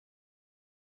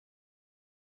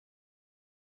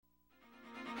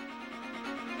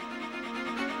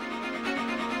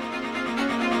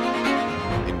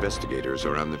investigators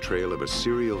are on the trail of a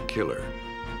serial killer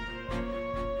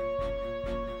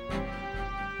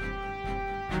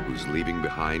who's leaving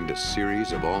behind a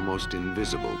series of almost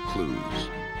invisible clues.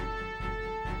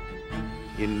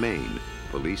 In Maine,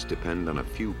 police depend on a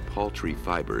few paltry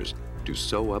fibers to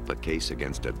sew up a case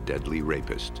against a deadly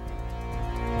rapist.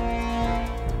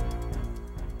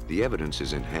 The evidence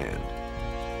is in hand,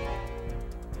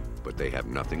 but they have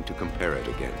nothing to compare it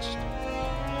against.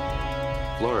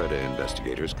 Florida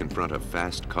investigators confront a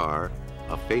fast car,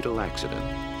 a fatal accident,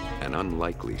 an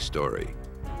unlikely story.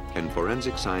 Can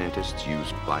forensic scientists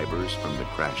use fibers from the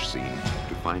crash scene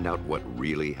to find out what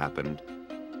really happened?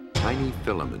 Tiny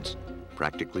filaments,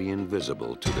 practically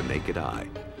invisible to the naked eye,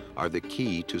 are the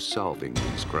key to solving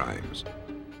these crimes.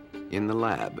 In the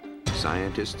lab,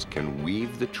 scientists can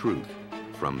weave the truth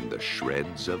from the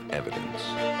shreds of evidence.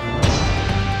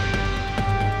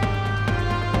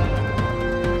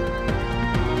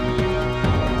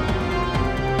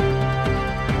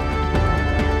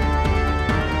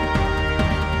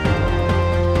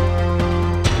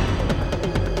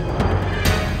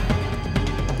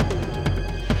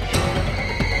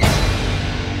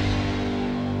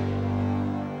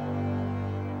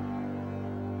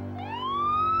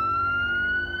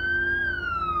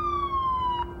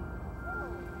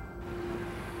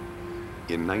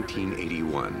 In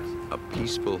 1981, a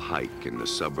peaceful hike in the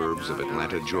suburbs of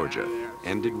Atlanta, Georgia,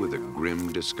 ended with a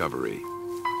grim discovery.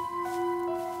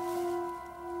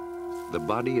 The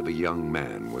body of a young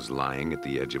man was lying at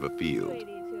the edge of a field.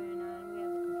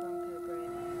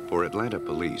 For Atlanta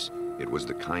police, it was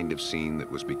the kind of scene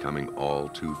that was becoming all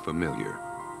too familiar.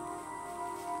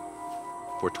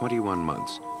 For 21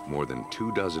 months, more than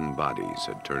 24 bodies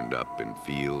had turned up in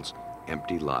fields,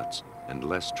 empty lots, and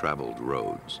less traveled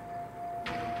roads.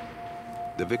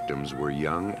 The victims were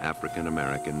young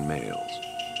African-American males.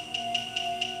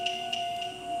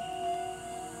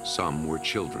 Some were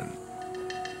children.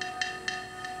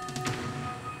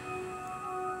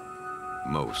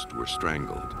 Most were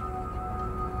strangled.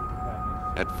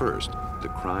 At first, the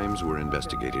crimes were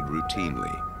investigated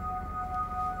routinely.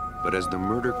 But as the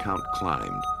murder count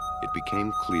climbed, it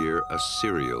became clear a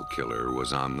serial killer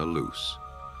was on the loose.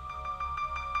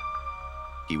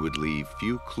 He would leave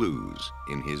few clues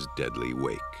in his deadly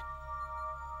wake.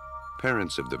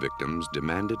 Parents of the victims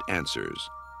demanded answers.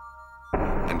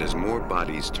 And as more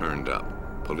bodies turned up,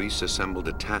 police assembled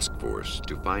a task force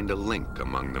to find a link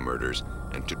among the murders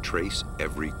and to trace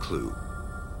every clue.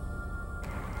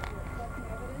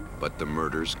 But the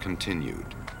murders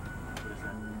continued.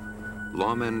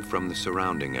 Lawmen from the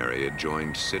surrounding area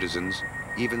joined citizens,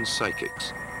 even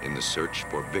psychics, in the search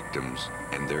for victims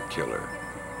and their killer.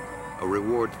 A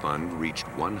reward fund reached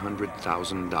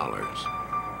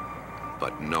 $100,000,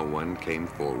 but no one came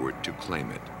forward to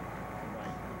claim it.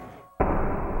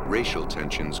 Racial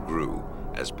tensions grew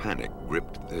as panic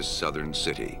gripped this southern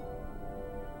city.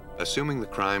 Assuming the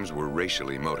crimes were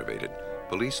racially motivated,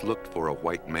 police looked for a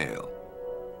white male,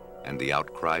 and the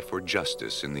outcry for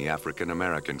justice in the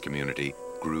African-American community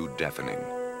grew deafening.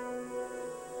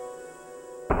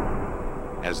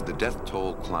 As the death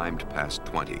toll climbed past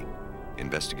 20,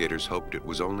 investigators hoped it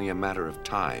was only a matter of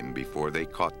time before they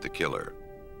caught the killer.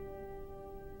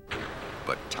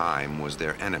 But time was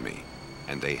their enemy,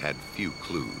 and they had few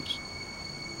clues.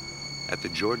 At the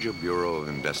Georgia Bureau of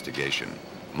Investigation,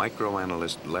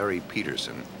 microanalyst Larry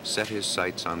Peterson set his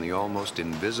sights on the almost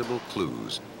invisible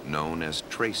clues known as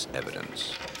trace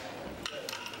evidence.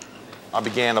 I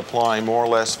began applying more or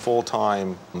less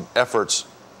full-time efforts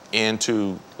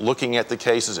into looking at the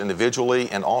cases individually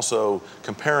and also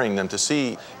comparing them to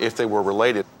see if they were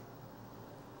related.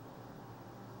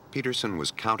 Peterson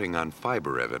was counting on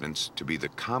fiber evidence to be the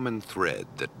common thread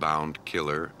that bound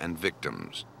killer and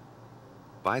victims.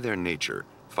 By their nature,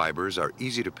 fibers are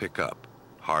easy to pick up,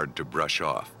 hard to brush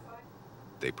off.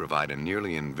 They provide a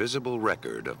nearly invisible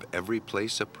record of every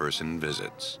place a person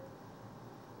visits.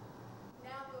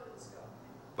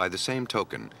 By the same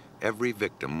token, every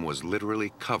victim was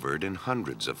literally covered in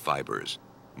hundreds of fibers,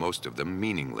 most of them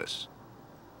meaningless.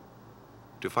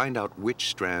 To find out which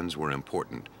strands were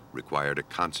important required a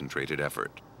concentrated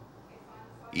effort.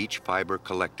 Each fiber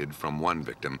collected from one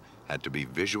victim had to be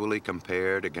visually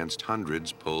compared against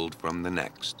hundreds pulled from the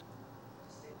next.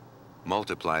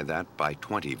 Multiply that by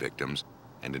 20 victims,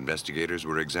 and investigators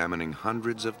were examining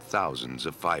hundreds of thousands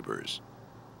of fibers.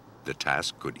 The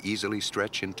task could easily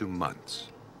stretch into months.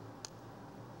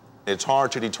 It's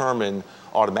hard to determine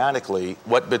automatically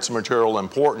what bits of material are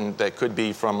important that could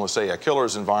be from, let's say, a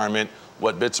killer's environment,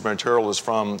 what bits of material is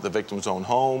from the victim's own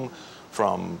home,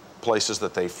 from places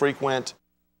that they frequent.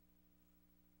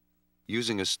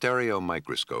 Using a stereo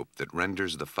microscope that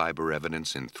renders the fiber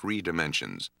evidence in 3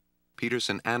 dimensions,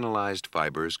 Peterson analyzed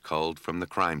fibers culled from the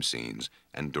crime scenes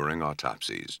and during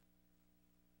autopsies.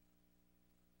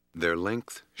 Their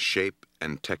length, shape,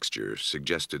 and texture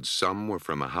suggested some were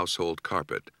from a household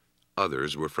carpet,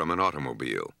 others were from an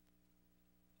automobile.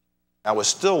 I was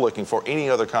still looking for any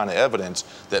other kind of evidence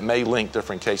that may link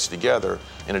different cases together,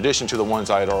 in addition to the ones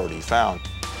I had already found.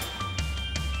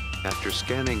 After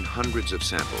scanning hundreds of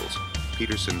samples,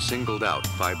 Peterson singled out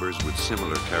fibers with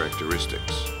similar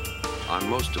characteristics. On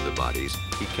most of the bodies,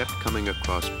 he kept coming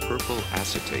across purple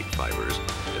acetate fibers,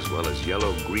 as well as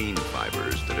yellow-green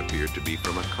fibers that appeared to be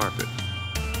from a carpet.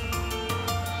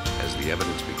 As the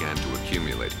evidence began to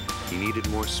accumulate, he needed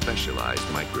more specialized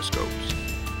microscopes.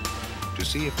 To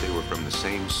see if they were from the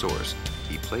same source,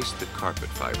 he placed the carpet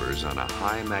fibers on a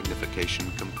high-magnification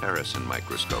comparison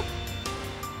microscope.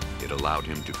 It allowed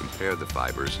him to compare the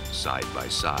fibers side by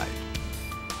side.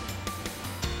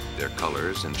 Their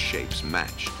colors and shapes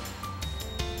matched.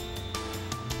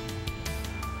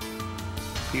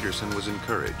 Peterson was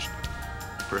encouraged.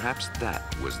 Perhaps that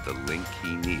was the link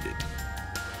he needed.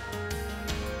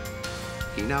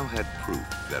 He now had proof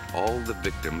that all the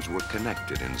victims were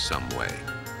connected in some way,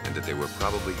 and that they were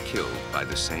probably killed by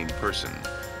the same person.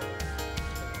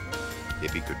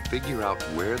 If he could figure out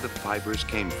where the fibers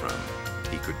came from,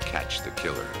 he could catch the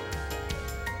killer.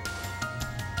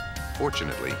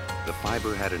 Fortunately, the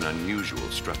fiber had an unusual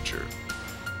structure.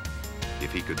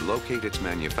 If he could locate its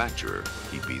manufacturer,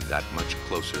 he'd be that much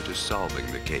closer to solving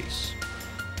the case.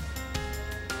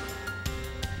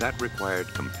 That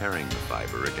required comparing the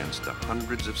fiber against the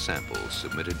hundreds of samples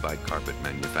submitted by carpet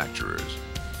manufacturers,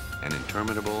 an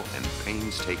interminable and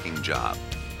painstaking job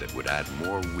that would add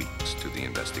more weeks to the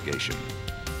investigation.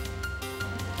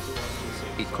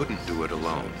 He couldn't do it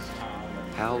alone.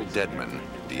 Hal Dedman,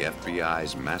 the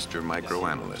FBI's master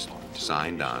microanalyst,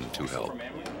 signed on to help.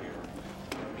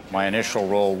 My initial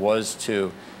role was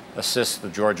to assist the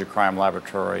Georgia Crime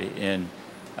Laboratory in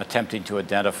attempting to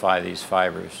identify these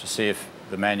fibers, to see if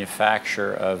the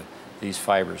manufacturer of these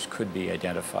fibers could be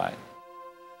identified.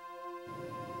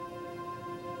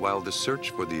 While the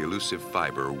search for the elusive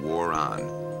fiber wore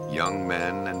on, young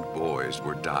men and boys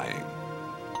were dying.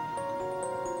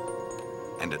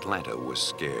 And Atlanta was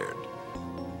scared.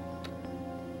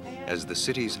 As the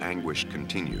city's anguish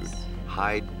continued,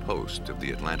 Hyde Post of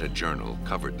the Atlanta Journal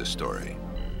covered the story.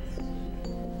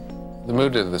 The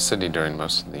mood of the city during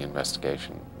most of the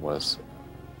investigation was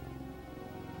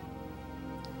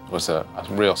a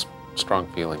real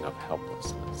strong feeling of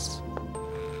helplessness.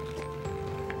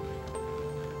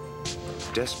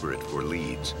 Desperate for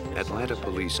leads, Atlanta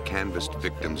police canvassed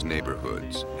victims'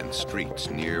 neighborhoods and streets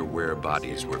near where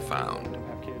bodies were found.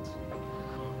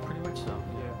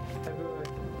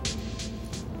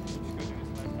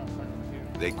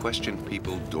 They questioned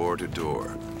people door to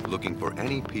door, looking for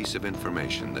any piece of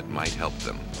information that might help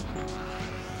them.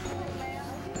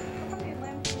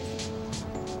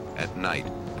 At night,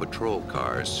 patrol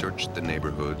cars searched the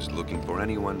neighborhoods looking for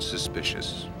anyone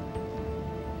suspicious.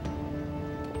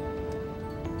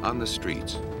 On the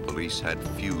streets, police had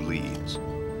few leads,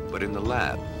 but in the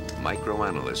lab,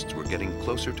 microanalysts were getting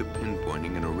closer to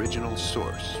pinpointing an original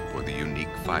source for the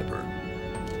unique fiber.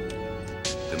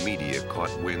 The media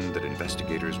caught wind that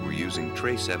investigators were using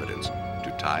trace evidence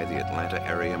to tie the Atlanta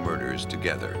area murders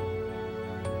together.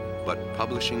 But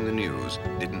publishing the news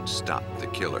didn't stop the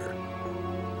killer.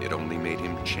 It only made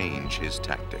him change his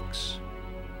tactics.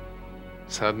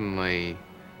 Suddenly,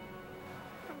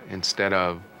 instead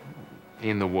of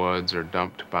in the woods or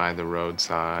dumped by the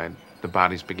roadside, the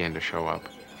bodies began to show up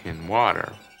in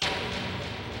water.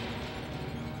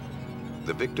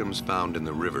 The victims found in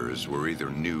the rivers were either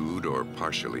nude or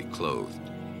partially clothed.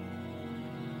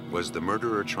 Was the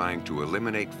murderer trying to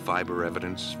eliminate fiber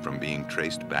evidence from being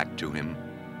traced back to him?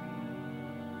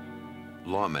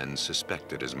 Lawmen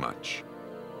suspected as much.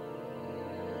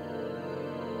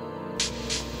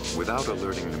 Without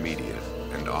alerting the media,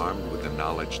 and armed with the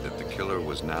knowledge that the killer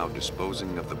was now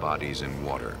disposing of the bodies in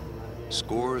water,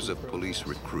 scores of police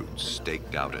recruits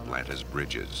staked out Atlanta's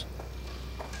bridges.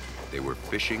 They were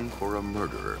fishing for a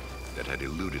murderer that had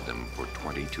eluded them for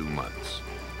 22 months.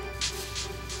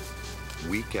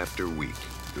 Week after week,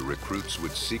 the recruits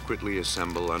would secretly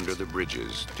assemble under the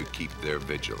bridges to keep their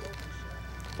vigil.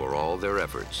 For all their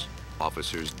efforts,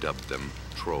 officers dubbed them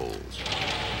trolls.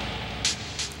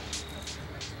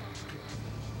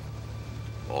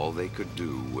 All they could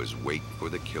do was wait for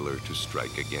the killer to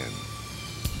strike again.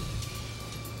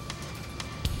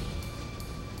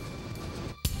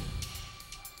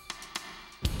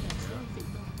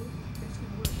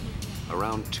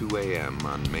 Around 2 a.m.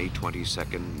 on May 22,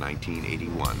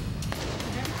 1981,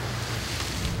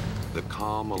 the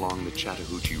calm along the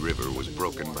Chattahoochee River was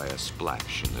broken by a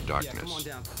splash in the darkness.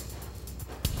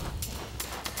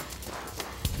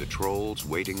 The trolls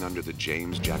waiting under the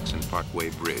James Jackson Parkway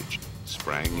Bridge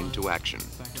sprang into action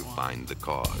to find the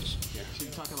cause.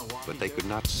 But they could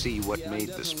not see what made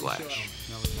the splash.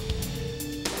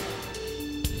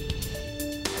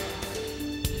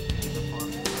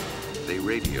 They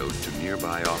radioed to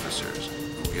nearby officers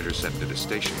who intercepted a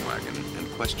station wagon and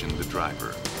questioned the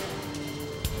driver.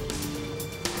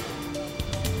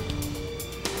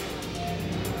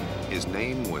 His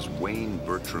name was Wayne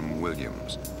Bertram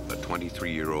Williams, a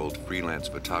 23-year-old freelance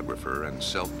photographer and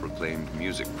self-proclaimed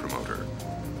music promoter.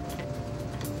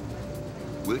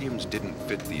 Williams didn't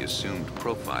fit the assumed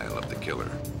profile of the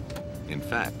killer. In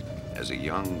fact, as a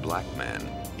young black man,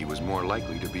 he was more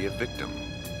likely to be a victim.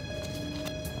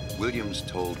 Williams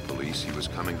told police he was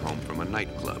coming home from a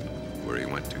nightclub where he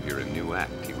went to hear a new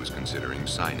act he was considering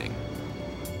signing.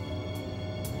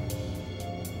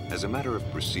 As a matter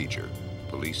of procedure,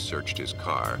 police searched his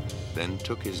car, then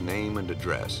took his name and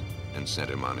address and sent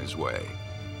him on his way.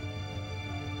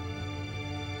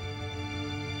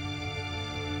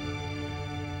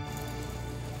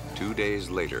 Two days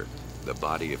later, the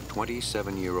body of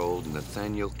 27-year-old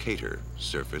Nathaniel Cater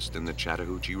surfaced in the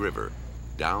Chattahoochee River,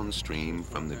 downstream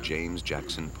from the James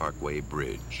Jackson Parkway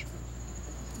Bridge.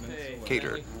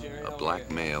 Cater, a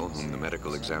black male whom the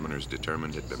medical examiners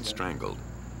determined had been strangled,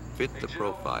 fit the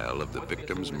profile of the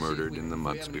victims murdered in the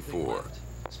months before.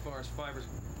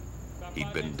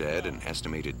 He'd been dead an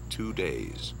estimated 2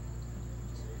 days.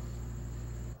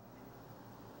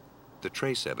 The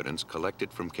trace evidence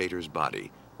collected from Cater's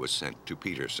body was sent to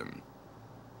Peterson.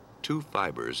 2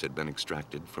 fibers had been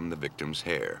extracted from the victim's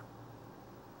hair.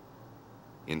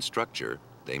 In structure,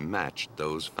 they matched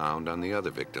those found on the other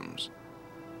victims.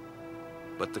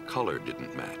 But the color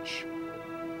didn't match.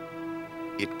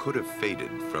 It could have faded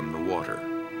from the water,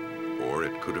 or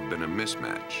it could have been a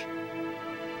mismatch.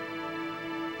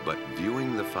 But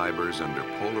viewing the fibers under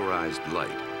polarized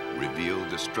light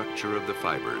revealed the structure of the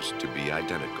fibers to be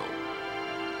identical.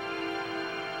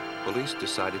 Police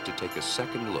decided to take a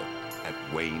second look at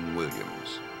Wayne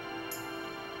Williams.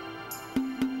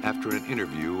 After an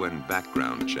interview and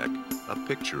background check, a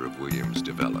picture of Williams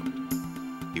developed.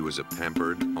 He was a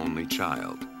pampered only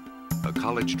child, a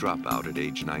college dropout at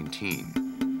age 19.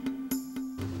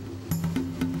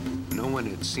 No one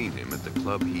had seen him at the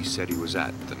club he said he was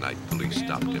at the night police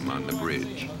stopped him on the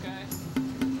bridge.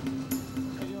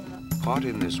 Caught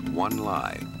in this one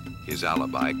lie, his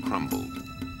alibi crumbled.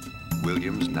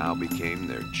 Williams now became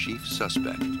their chief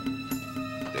suspect.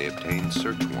 They obtained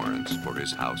search warrants for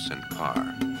his house and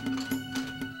car.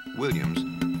 Williams,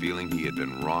 feeling he had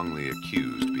been wrongly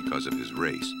accused because of his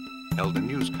race, held a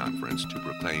news conference to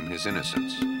proclaim his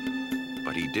innocence.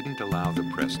 But he didn't allow the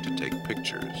press to take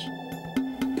pictures.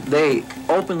 They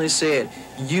openly said,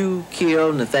 "You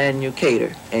killed Nathaniel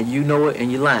Cater, and you know it,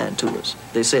 and you're lying to us."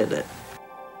 They said that.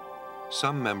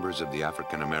 Some members of the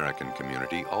African-American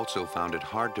community also found it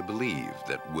hard to believe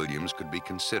that Williams could be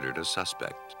considered a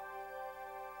suspect.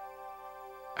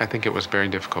 I think it was very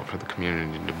difficult for the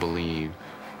community to believe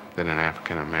that an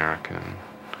African-American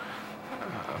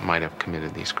might have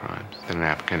committed these crimes, that an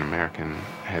African-American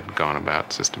had gone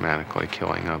about systematically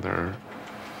killing other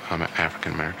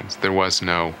African-Americans. There was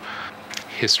no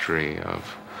history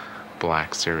of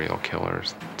black serial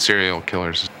killers. Serial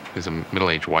killers is a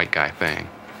middle-aged white guy thing,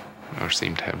 or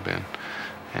seemed to have been,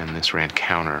 and this ran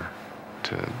counter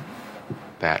to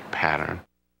that pattern.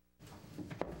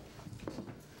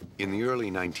 In the early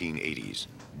 1980s,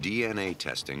 DNA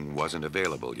testing wasn't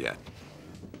available yet.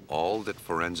 All that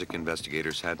forensic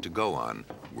investigators had to go on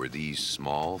were these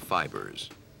small fibers.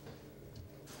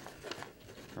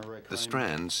 The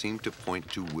strands seemed to point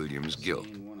to Williams' guilt.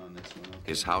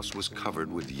 His house was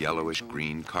covered with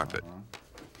yellowish-green carpet.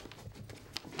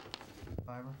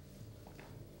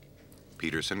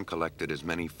 Peterson collected as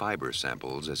many fiber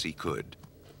samples as he could.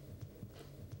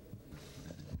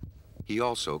 He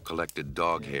also collected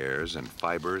dog hairs and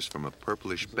fibers from a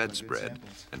purplish bedspread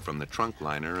and from the trunk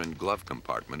liner and glove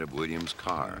compartment of Williams'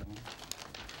 car.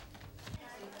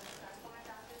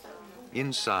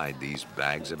 Inside these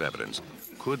bags of evidence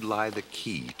could lie the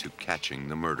key to catching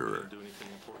the murderer.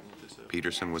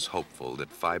 Peterson was hopeful that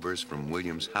fibers from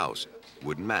Williams' house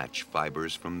would match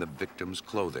fibers from the victim's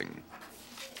clothing.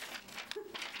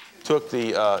 Took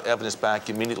the evidence back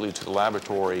immediately to the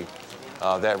laboratory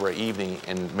that very evening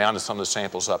and mounted some of the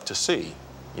samples up to see,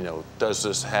 you know, does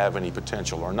this have any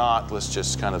potential or not? Let's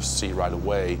just kind of see right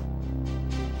away.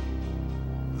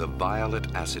 The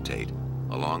violet acetate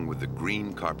along with the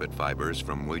green carpet fibers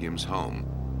from Williams' home,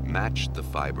 matched the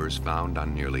fibers found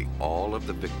on nearly all of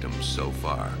the victims so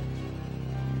far.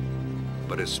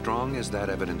 But as strong as that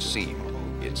evidence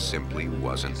seemed, it simply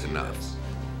wasn't enough.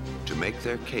 To make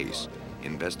their case,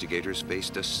 investigators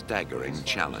faced a staggering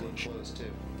challenge: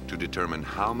 to determine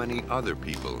how many other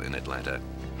people in Atlanta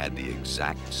had the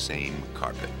exact same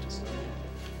carpet.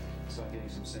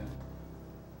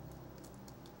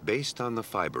 Based on the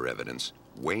fiber evidence,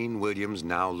 Wayne Williams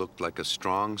now looked like a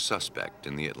strong suspect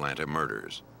in the Atlanta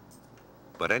murders.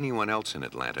 But anyone else in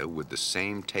Atlanta with the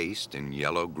same taste in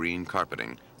yellow-green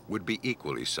carpeting would be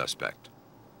equally suspect.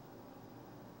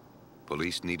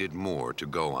 Police needed more to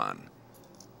go on.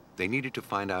 They needed to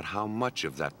find out how much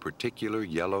of that particular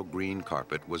yellow-green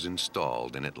carpet was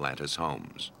installed in Atlanta's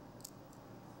homes.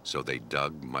 So they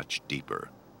dug much deeper.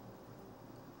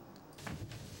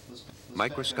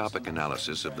 Microscopic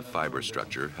analysis of the fiber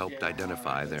structure helped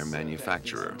identify their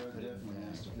manufacturer.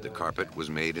 The carpet was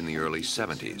made in the early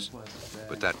 70s,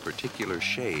 but that particular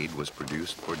shade was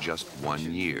produced for just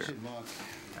 1 year.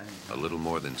 A little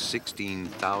more than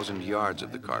 16,000 yards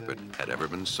of the carpet had ever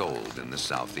been sold in the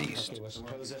Southeast.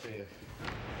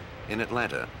 In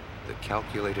Atlanta, the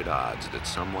calculated odds that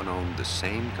someone owned the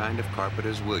same kind of carpet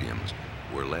as Williams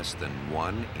were less than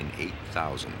 1 in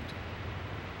 8,000.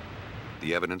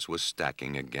 The evidence was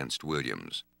stacking against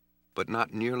Williams, but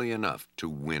not nearly enough to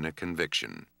win a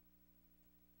conviction.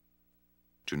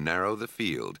 To narrow the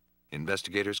field,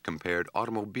 investigators compared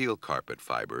automobile carpet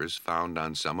fibers found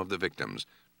on some of the victims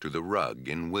to the rug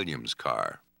in Williams'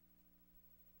 car.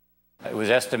 It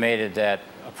was estimated that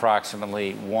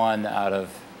approximately 1 out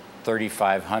of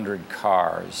 3,500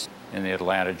 cars in the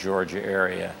Atlanta, Georgia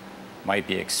area might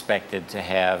be expected to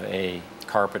have a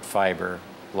carpet fiber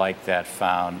like that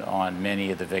found on many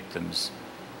of the victims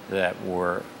that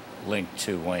were linked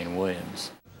to Wayne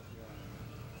Williams.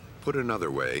 Put another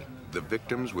way, the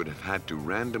victims would have had to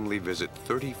randomly visit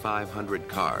 3,500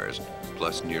 cars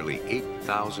plus nearly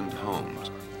 8,000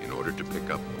 homes in order to pick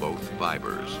up both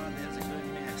fibers.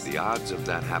 The odds of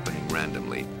that happening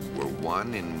randomly were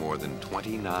 1 in more than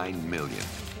 29 million.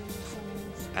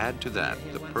 Add to that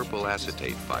the purple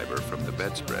acetate fiber from the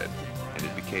bedspread, and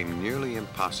it became nearly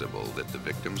impossible that the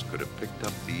victims could have picked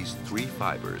up these 3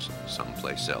 fibers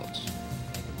someplace else.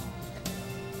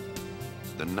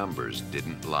 The numbers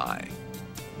didn't lie.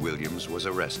 Williams was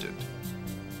arrested.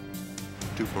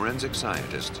 To forensic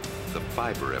scientists, the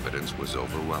fiber evidence was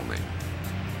overwhelming.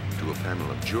 To a panel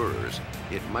of jurors,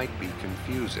 it might be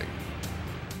confusing.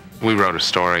 We wrote a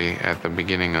story at the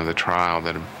beginning of the trial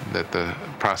that the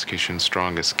prosecution's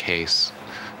strongest case,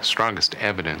 strongest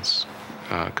evidence,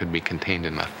 could be contained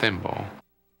in a thimble.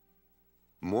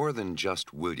 More than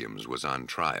just Williams was on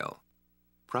trial.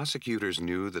 Prosecutors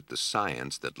knew that the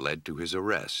science that led to his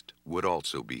arrest would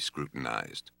also be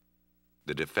scrutinized.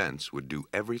 The defense would do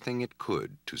everything it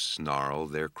could to snarl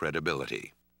their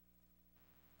credibility.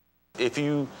 If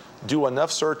you do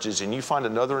enough searches and you find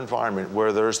another environment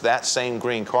where there's that same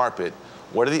green carpet,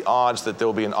 what are the odds that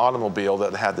there'll be an automobile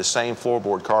that had the same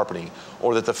floorboard carpeting,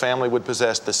 or that the family would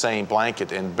possess the same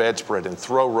blanket and bedspread and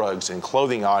throw rugs and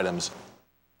clothing items?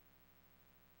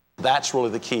 That's really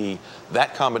the key.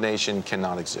 That combination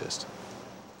cannot exist.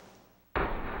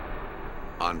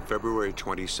 On February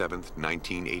 27,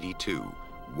 1982,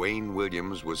 Wayne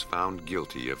Williams was found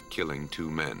guilty of killing 2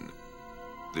 men.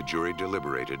 The jury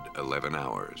deliberated 11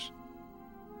 hours.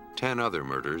 10 other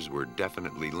murders were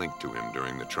definitely linked to him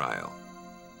during the trial,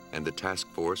 and the task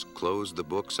force closed the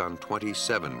books on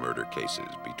 27 murder cases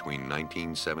between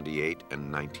 1978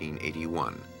 and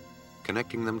 1981,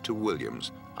 connecting them to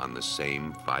Williams on the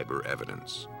same fiber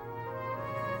evidence.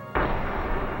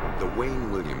 The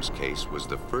Wayne Williams case was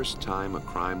the first time a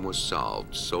crime was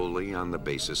solved solely on the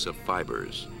basis of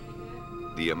fibers.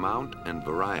 The amount and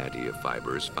variety of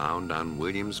fibers found on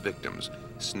Williams' victims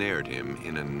snared him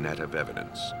in a net of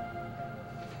evidence.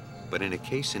 But in a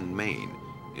case in Maine,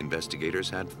 investigators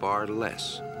had far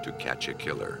less to catch a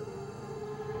killer.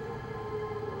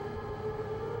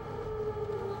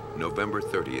 November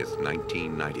 30th,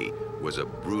 1990 was a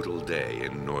brutal day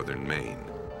in northern Maine.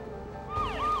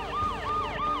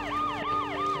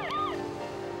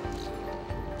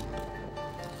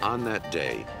 On that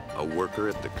day, a worker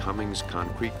at the Cummings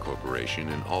Concrete Corporation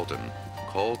in Alton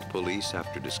called police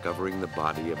after discovering the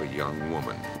body of a young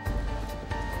woman.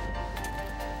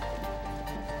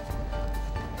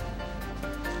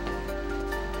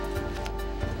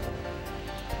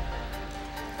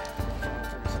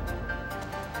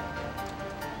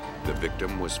 The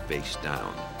victim was face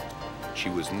down. She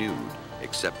was nude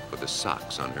except for the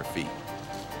socks on her feet.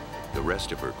 The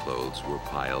rest of her clothes were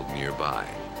piled nearby.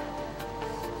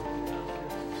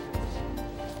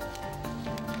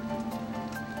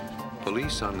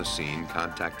 Police on the scene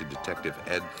contacted Detective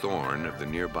Ed Thorne of the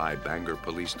nearby Bangor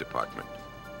Police Department.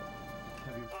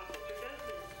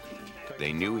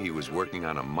 They knew he was working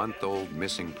on a month-old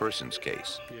missing persons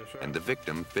case, and the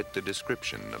victim fit the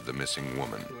description of the missing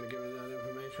woman.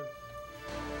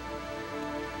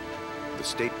 The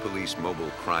State Police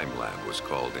Mobile Crime Lab was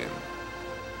called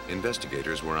in.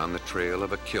 Investigators were on the trail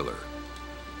of a killer.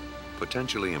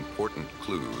 Potentially important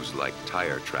clues like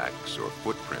tire tracks or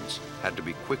footprints had to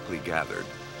be quickly gathered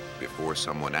before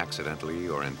someone accidentally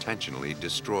or intentionally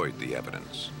destroyed the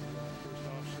evidence.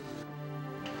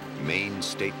 Maine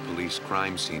State Police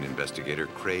crime scene investigator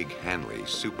Craig Hanley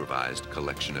supervised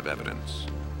collection of evidence.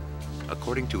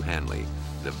 According to Hanley,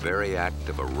 the very act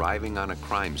of arriving on a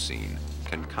crime scene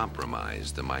can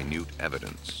compromise the minute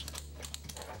evidence.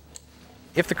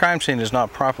 If the crime scene is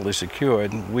not properly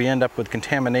secured, we end up with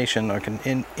contamination or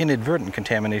inadvertent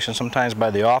contamination, sometimes by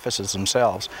the officers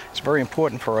themselves. It's very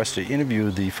important for us to interview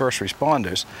the first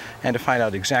responders and to find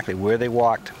out exactly where they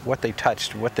walked, what they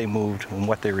touched, what they moved, and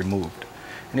what they removed.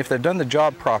 And if they've done the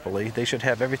job properly, they should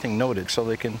have everything noted so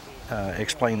they can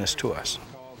explain this to us.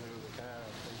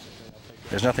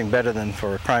 There's nothing better than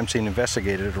for a crime scene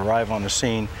investigator to arrive on the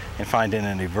scene and find it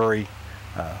in a very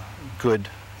good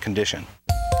condition.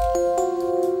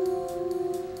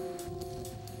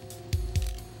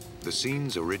 The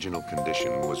scene's original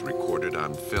condition was recorded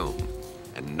on film,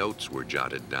 and notes were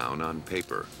jotted down on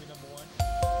paper.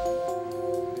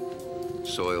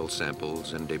 Soil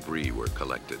samples and debris were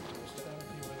collected.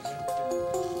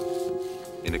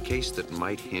 In a case that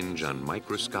might hinge on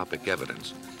microscopic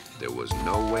evidence, there was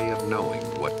no way of knowing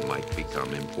what might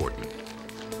become important.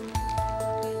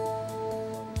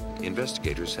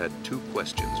 Investigators had two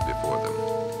questions before them.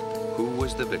 Who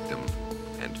was the victim,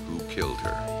 and who killed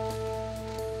her?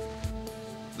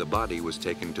 The body was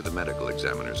taken to the medical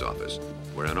examiner's office,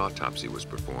 where an autopsy was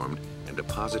performed and a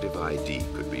positive ID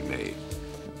could be made.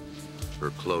 Her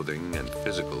clothing and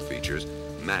physical features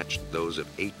matched those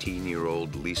of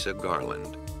 18-year-old Lisa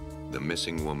Garland, the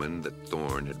missing woman that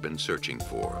Thorne had been searching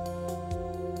for.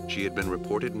 She had been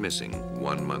reported missing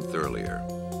 1 month earlier.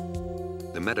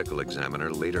 The medical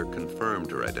examiner later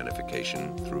confirmed her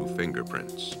identification through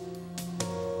fingerprints.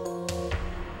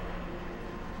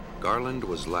 Garland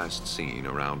was last seen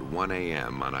around 1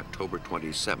 a.m. on October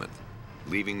 27th,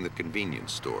 leaving the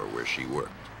convenience store where she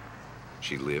worked.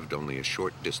 She lived only a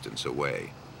short distance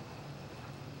away.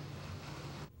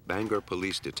 Bangor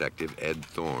Police Detective Ed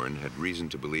Thorne had reason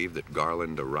to believe that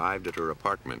Garland arrived at her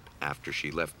apartment after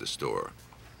she left the store.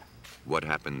 What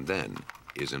happened then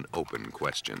is an open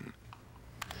question.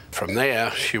 From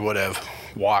there, she would have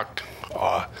walked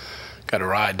or got a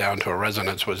ride down to her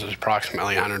residence, which is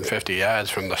approximately 150 yards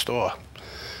from the store.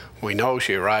 We know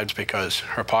she arrived because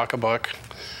her pocketbook,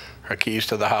 her keys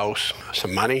to the house,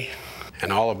 some money,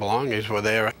 and all her belongings were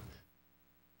there.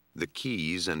 The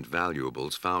keys and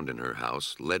valuables found in her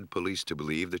house led police to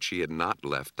believe that she had not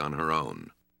left on her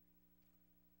own.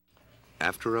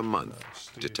 After a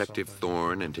month, Detective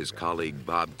Thorne and his colleague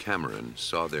Bob Cameron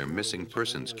saw their missing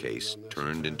persons case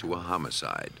turned into a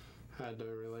homicide.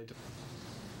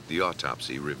 The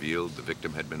autopsy revealed the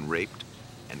victim had been raped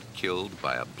and killed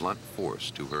by a blunt force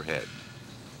to her head.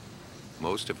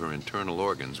 Most of her internal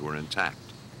organs were intact,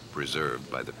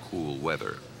 preserved by the cool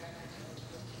weather.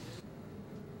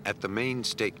 At the Maine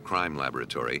State Crime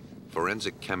Laboratory,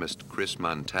 forensic chemist Chris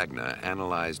Montagna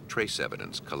analyzed trace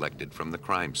evidence collected from the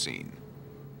crime scene.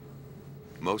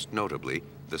 Most notably,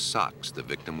 the socks the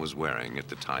victim was wearing at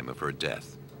the time of her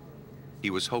death. He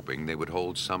was hoping they would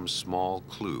hold some small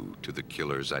clue to the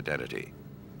killer's identity.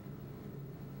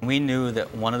 We knew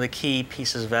that one of the key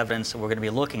pieces of evidence that we're going to be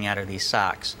looking at are these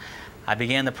socks. I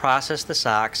began to process the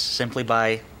socks simply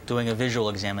by doing a visual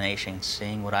examination,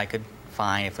 seeing what I could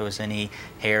find, if there was any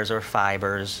hairs or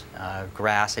fibers,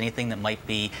 grass, anything that might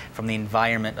be from the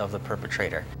environment of the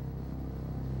perpetrator.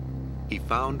 He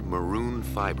found maroon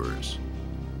fibers.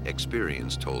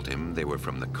 Experience told him they were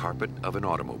from the carpet of an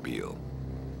automobile.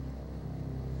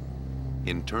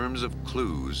 In terms of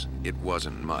clues, it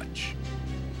wasn't much.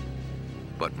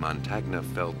 But Montagna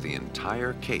felt the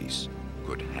entire case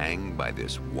could hang by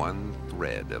this one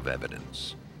thread of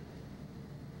evidence.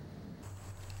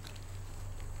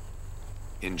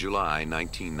 In July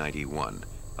 1991,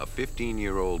 a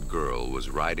 15-year-old girl was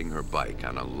riding her bike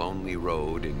on a lonely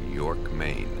road in York,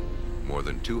 Maine, more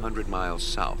than 200 miles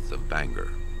south of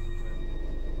Bangor.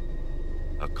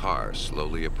 A car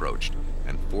slowly approached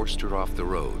and forced her off the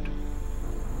road.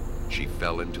 She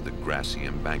fell into the grassy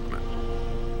embankment.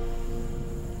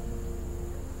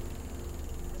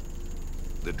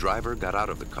 The driver got out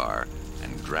of the car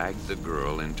and dragged the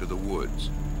girl into the woods.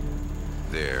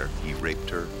 There, he raped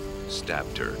her,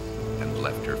 stabbed her, and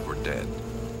left her for dead.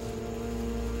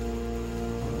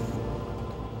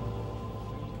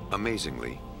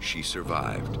 Amazingly, she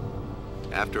survived.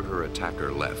 After her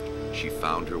attacker left, she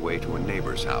found her way to a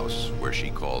neighbor's house where she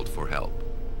called for help.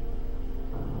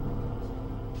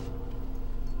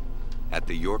 At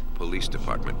the York Police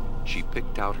Department, she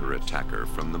picked out her attacker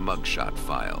from the mugshot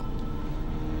file.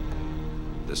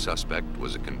 The suspect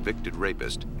was a convicted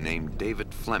rapist named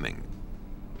David Fleming,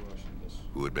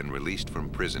 who had been released from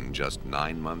prison just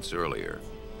 9 months earlier.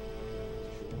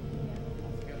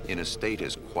 In a state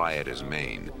as quiet as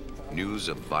Maine, news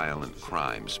of violent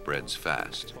crime spreads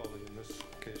fast.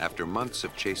 After months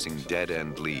of chasing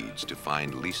dead-end leads to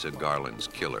find Lisa Garland's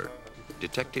killer,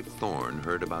 Detective Thorne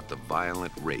heard about the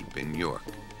violent rape in York.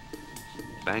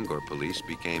 Bangor police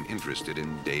became interested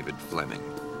in David Fleming.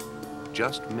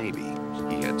 Just maybe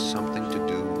he had something to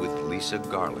do with Lisa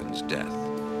Garland's death.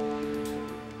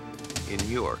 In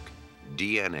York,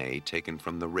 DNA taken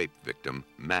from the rape victim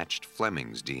matched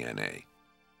Fleming's DNA.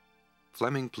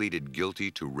 Fleming pleaded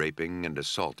guilty to raping and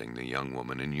assaulting the young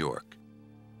woman in York.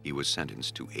 He was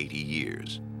sentenced to 80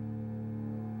 years.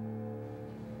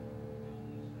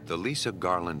 The Lisa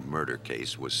Garland murder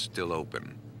case was still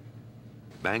open.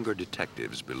 Bangor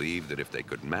detectives believed that if they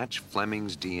could match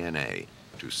Fleming's DNA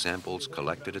to samples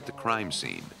collected at the crime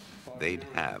scene, they'd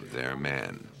have their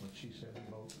man.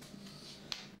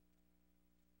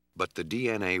 But the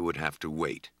DNA would have to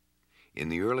wait. In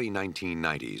the early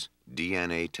 1990s,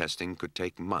 DNA testing could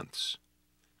take months.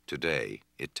 Today,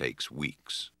 it takes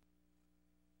weeks.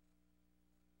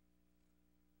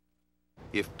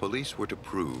 If police were to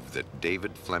prove that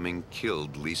David Fleming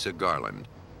killed Lisa Garland,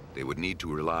 they would need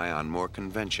to rely on more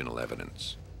conventional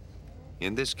evidence.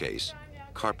 In this case,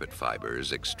 carpet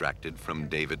fibers extracted from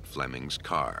David Fleming's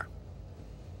car.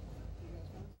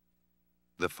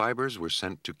 The fibers were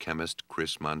sent to chemist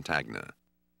Chris Montagna.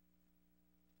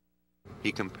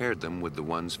 He compared them with the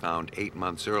ones found 8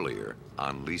 months earlier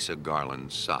on Lisa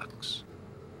Garland's socks.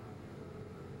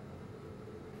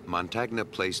 Montagna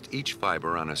placed each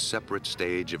fiber on a separate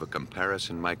stage of a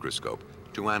comparison microscope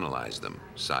to analyze them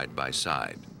side by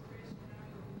side.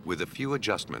 With a few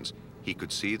adjustments, he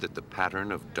could see that the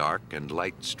pattern of dark and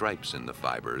light stripes in the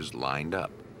fibers lined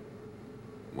up.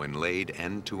 When laid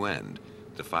end to end,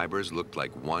 the fibers looked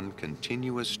like one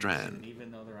continuous strand,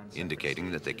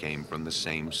 indicating that they came from the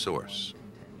same source.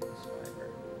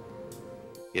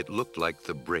 It looked like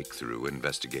the breakthrough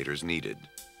investigators needed.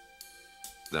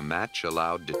 The match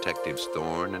allowed detectives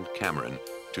Thorne and Cameron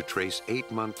to trace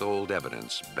 8-month-old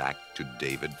evidence back to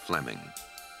David Fleming.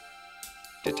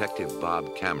 Detective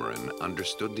Bob Cameron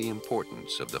understood the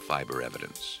importance of the fiber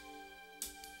evidence.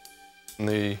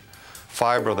 The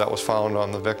fiber that was found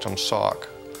on the victim's sock,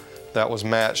 that was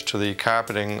matched to the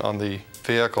carpeting on the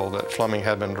vehicle that Fleming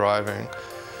had been driving.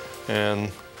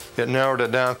 And it narrowed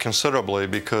it down considerably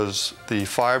because the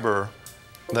fiber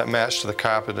that matched to the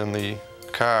carpet in the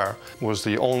car was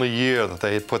the only year that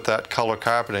they had put that color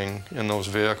carpeting in those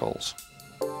vehicles.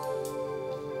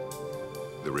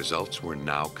 The results were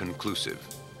now conclusive.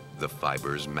 The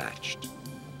fibers matched.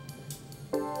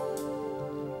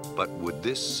 But would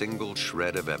this single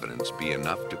shred of evidence be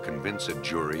enough to convince a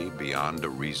jury beyond a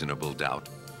reasonable doubt?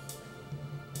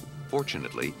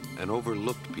 Fortunately, an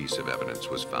overlooked piece of evidence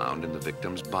was found in the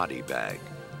victim's body bag.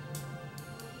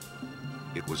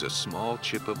 It was a small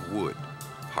chip of wood,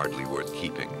 hardly worth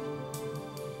keeping.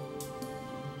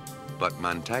 But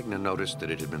Montagna noticed that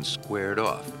it had been squared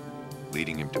off,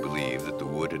 leading him to believe that the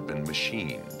wood had been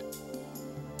machined.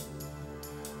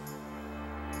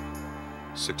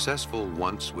 Successful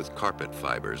once with carpet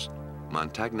fibers,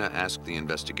 Montagna asked the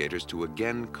investigators to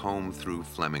again comb through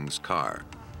Fleming's car,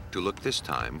 to look this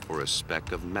time for a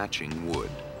speck of matching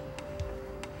wood.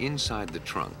 Inside the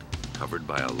trunk, covered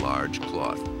by a large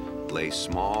cloth, lay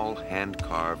small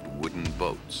hand-carved wooden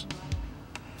boats.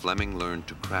 Fleming learned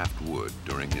to craft wood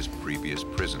during his previous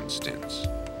prison stints.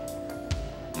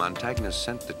 Montagna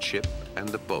sent the chip and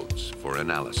the boats for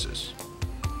analysis.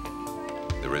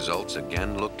 The results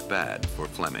again looked bad for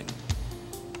Fleming.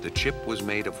 The chip was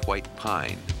made of white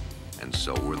pine, and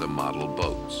so were the model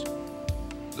boats.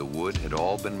 The wood had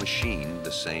all been machined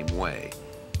the same way.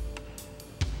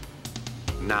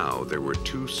 Now there were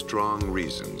two strong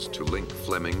reasons to link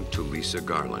Fleming to Lisa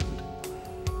Garland.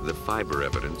 The fiber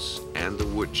evidence and the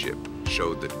wood chip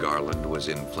showed that Garland was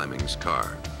in Fleming's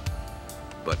car.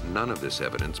 But none of this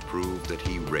evidence proved that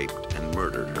he raped and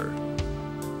murdered her.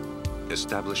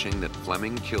 Establishing that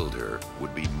Fleming killed her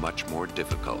would be much more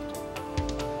difficult.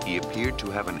 He appeared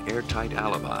to have an airtight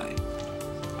alibi.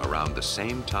 Around the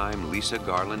same time Lisa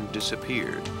Garland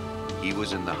disappeared, he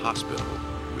was in the hospital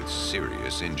with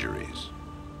serious injuries.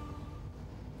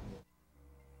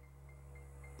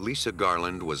 Lisa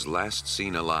Garland was last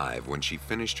seen alive when she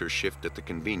finished her shift at the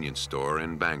convenience store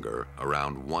in Bangor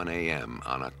around 1 a.m.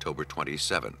 on October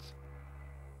 27th.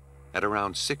 At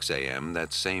around 6 a.m.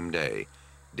 that same day,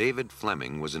 David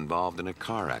Fleming was involved in a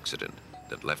car accident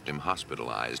that left him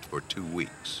hospitalized for 2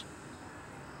 weeks.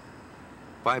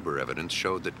 Fiber evidence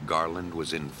showed that Garland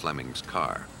was in Fleming's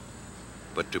car.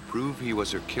 But to prove he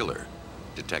was her killer,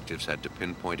 detectives had to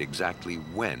pinpoint exactly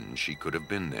when she could have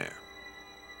been there.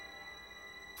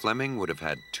 Fleming would have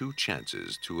had 2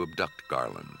 chances to abduct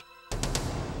Garland.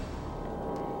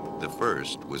 The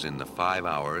first was in the 5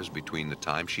 hours between the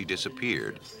time she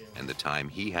disappeared and the time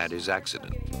he had his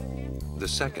accident. The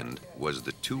second was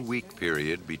the 2-week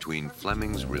period between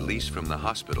Fleming's release from the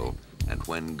hospital and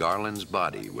when Garland's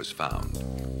body was found.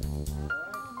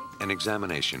 An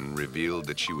examination revealed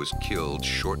that she was killed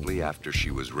shortly after she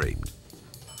was raped,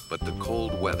 but the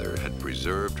cold weather had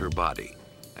preserved her body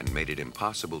and made it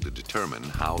impossible to determine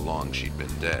how long she'd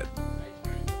been dead.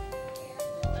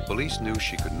 Police knew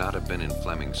she could not have been in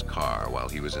Fleming's car while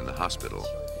he was in the hospital,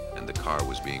 and the car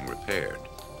was being repaired.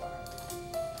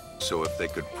 So if they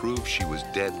could prove she was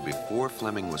dead before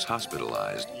Fleming was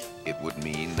hospitalized, it would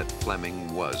mean that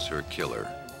Fleming was her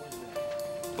killer.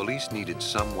 Police needed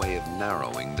some way of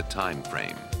narrowing the time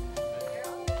frame.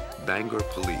 Bangor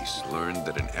police learned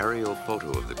that an aerial photo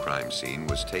of the crime scene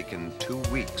was taken 2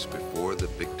 weeks before the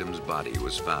victim's body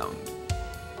was found.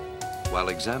 While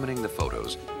examining the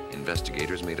photos,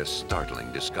 investigators made a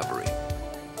startling discovery.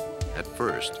 At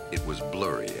first, it was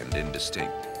blurry and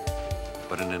indistinct,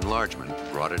 but an enlargement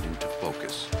brought it into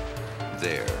focus.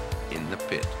 There, in the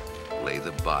pit, lay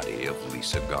the body of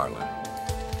Lisa Garland.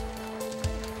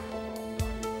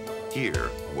 Here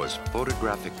was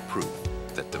photographic proof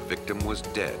that the victim was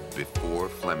dead before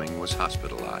Fleming was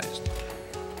hospitalized.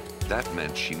 That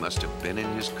meant she must have been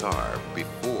in his car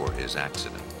before his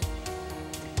accident.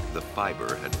 The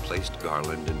fiber had placed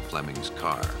Garland in Fleming's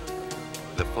car.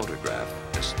 The photograph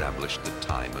established the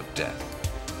time of death.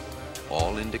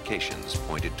 All indications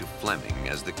pointed to Fleming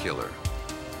as the killer.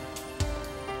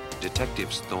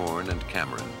 Detectives Thorne and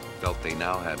Cameron felt they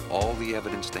now had all the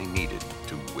evidence they needed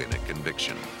to win a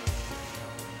conviction.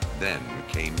 Then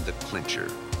came the clincher.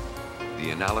 The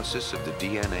analysis of the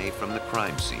DNA from the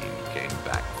crime scene came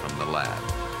back from the lab.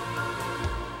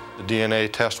 The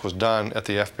DNA test was done at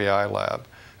the FBI lab,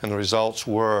 and the results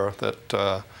were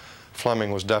that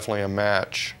Fleming was definitely a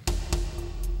match.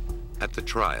 At the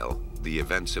trial, the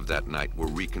events of that night were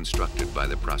reconstructed by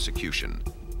the prosecution,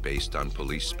 based on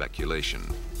police speculation.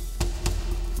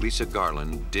 Lisa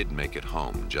Garland did make it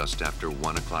home just after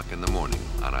 1 o'clock in the morning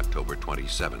on October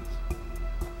 27th.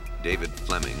 David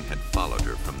Fleming had followed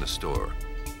her from the store.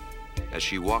 As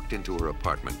she walked into her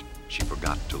apartment, she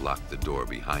forgot to lock the door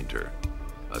behind her,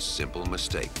 a simple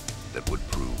mistake that would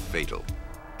prove fatal.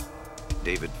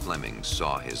 David Fleming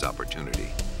saw his opportunity.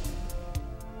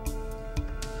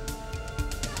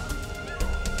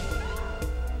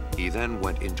 He then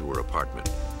went into her apartment.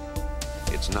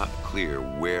 It's not clear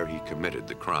where he committed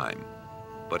the crime,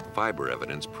 but fiber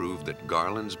evidence proved that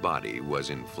Garland's body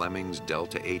was in Fleming's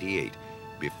Delta 88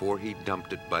 before he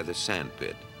dumped it by the sand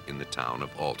pit in the town of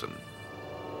Alton.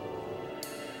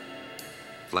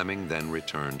 Fleming then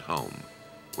returned home,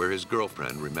 where his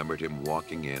girlfriend remembered him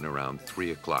walking in around 3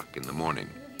 o'clock in the morning.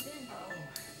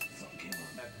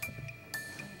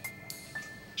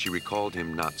 She recalled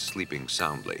him not sleeping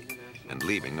soundly and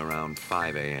leaving around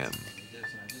 5 a.m.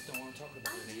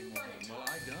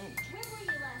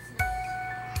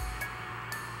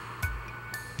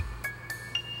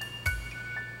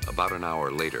 About an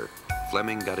hour later,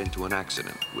 Fleming got into an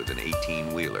accident with an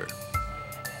 18-wheeler.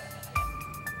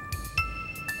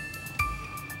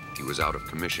 He was out of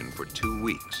commission for 2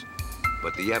 weeks,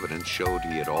 but the evidence showed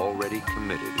he had already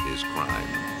committed his crime.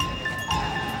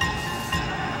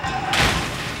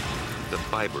 The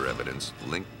fiber evidence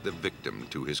linked the victim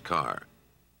to his car.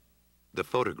 The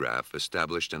photograph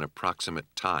established an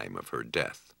approximate time of her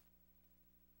death.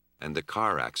 And the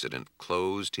car accident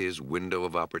closed his window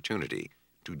of opportunity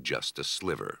to just a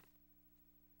sliver.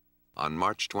 On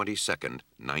March 22,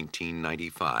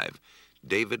 1995,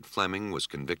 David Fleming was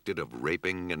convicted of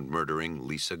raping and murdering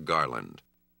Lisa Garland.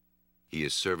 He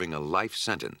is serving a life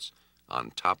sentence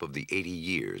on top of the 80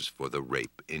 years for the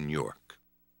rape in York.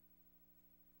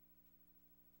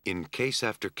 In case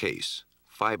after case,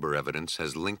 fiber evidence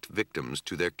has linked victims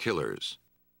to their killers.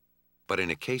 But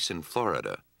in a case in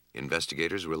Florida,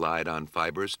 investigators relied on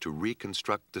fibers to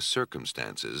reconstruct the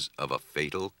circumstances of a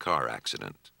fatal car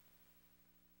accident.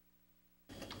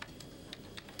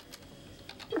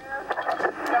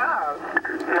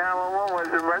 911 was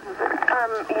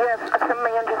emergency. Yes, some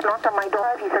man just knocked on my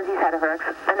door. He says he's had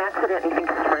an accident and he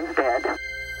thinks his friend's dead.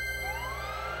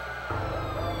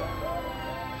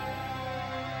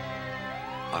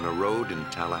 On a road in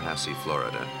Tallahassee,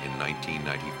 Florida in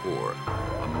 1994,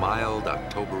 a mild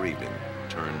October evening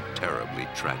turned terribly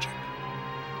tragic.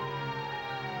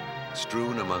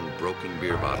 Strewn among broken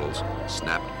beer bottles,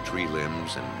 snapped tree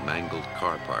limbs, and mangled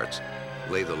car parts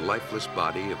lay the lifeless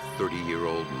body of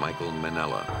 30-year-old Michael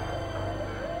Manella.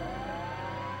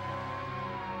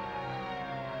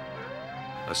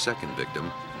 A second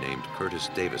victim, named Curtis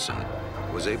Davison,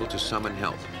 was able to summon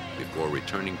help before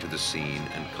returning to the scene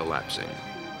and collapsing.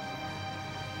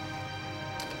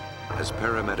 As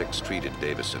paramedics treated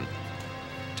Davison,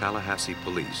 Tallahassee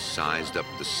police sized up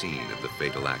the scene of the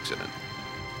fatal accident.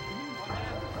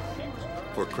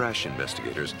 For crash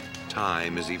investigators,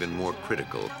 time is even more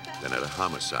critical than at a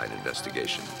homicide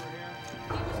investigation.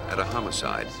 At a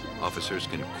homicide, officers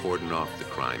can cordon off the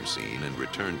crime scene and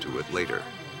return to it later.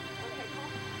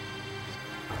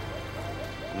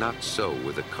 Not so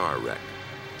with a car wreck.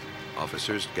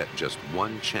 Officers get just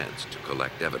one chance to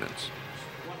collect evidence.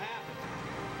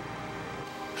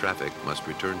 Traffic must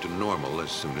return to normal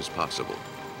as soon as possible.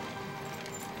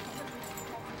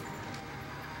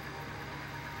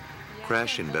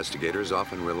 Crash investigators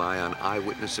often rely on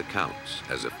eyewitness accounts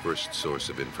as a first source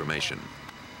of information.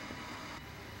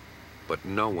 But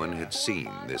no one had seen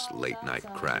this late-night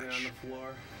crash.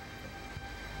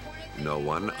 No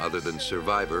one other than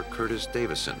survivor Curtis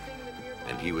Davison,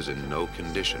 and he was in no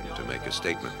condition to make a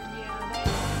statement.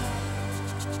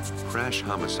 Crash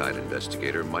homicide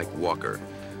investigator Mike Walker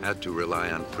had to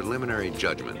rely on preliminary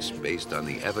judgments based on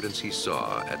the evidence he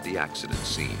saw at the accident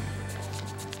scene.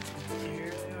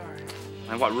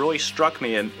 And what really struck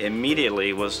me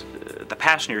immediately was the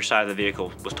passenger side of the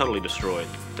vehicle was totally destroyed.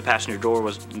 The passenger door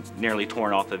was nearly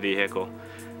torn off the vehicle.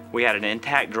 We had an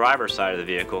intact driver's side of the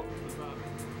vehicle.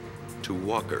 To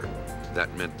Walker,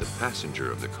 that meant the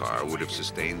passenger of the car would have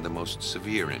sustained the most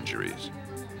severe injuries.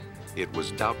 It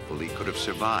was doubtful he could have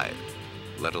survived,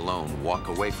 let alone walk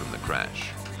away from the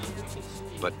crash.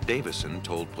 But Davison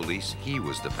told police he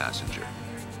was the passenger.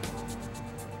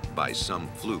 By some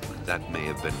fluke, that may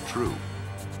have been true.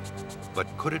 But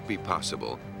could it be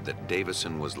possible that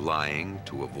Davison was lying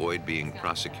to avoid being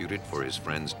prosecuted for his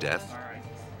friend's death?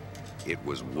 It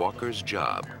was Walker's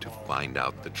job to find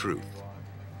out the truth.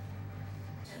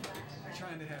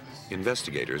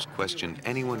 Investigators questioned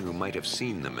anyone who might have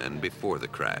seen the men before the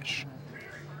crash.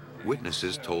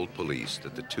 Witnesses told police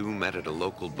that the two met at a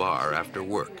local bar after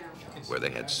work, where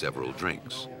they had several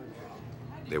drinks.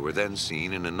 They were then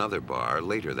seen in another bar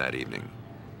later that evening.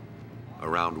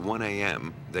 Around 1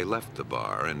 a.m., they left the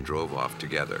bar and drove off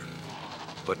together.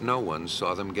 But no one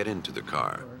saw them get into the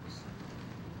car.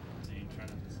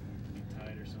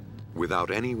 Without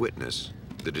any witness,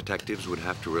 the detectives would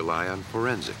have to rely on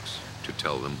forensics to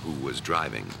tell them who was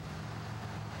driving.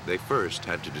 They first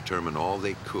had to determine all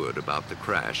they could about the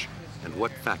crash and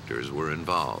what factors were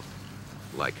involved,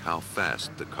 like how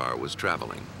fast the car was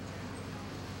traveling.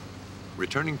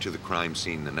 Returning to the crime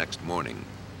scene the next morning,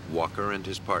 Walker and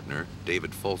his partner,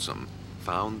 David Folsom,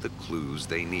 found the clues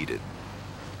they needed.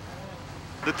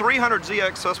 The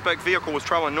 300ZX suspect vehicle was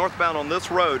traveling northbound on this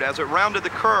road. As it rounded the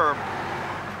curve,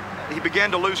 he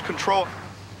began to lose control.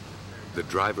 The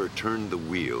driver turned the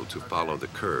wheel to follow the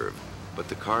curve, but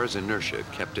the car's inertia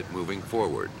kept it moving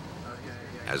forward.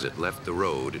 As it left the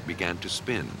road, it began to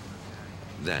spin.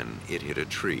 Then it hit a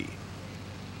tree.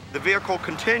 The vehicle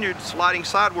continued sliding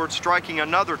sideward, striking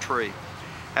another tree.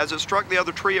 As it struck the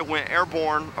other tree, it went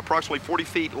airborne approximately 40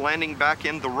 feet, landing back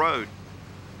in the road.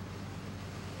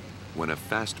 When a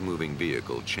fast-moving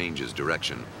vehicle changes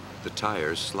direction, the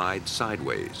tires slide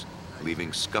sideways,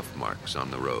 leaving scuff marks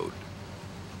on the road.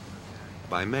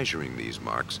 By measuring these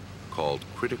marks, called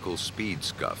critical speed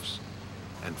scuffs,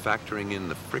 and factoring in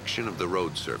the friction of the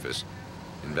road surface,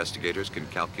 investigators can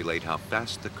calculate how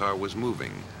fast the car was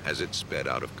moving as it sped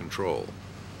out of control.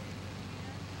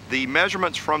 The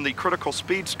measurements from the critical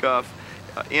speed scuff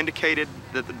indicated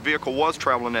that the vehicle was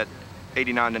traveling at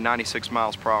 89 to 96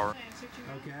 miles per hour.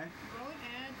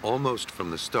 Almost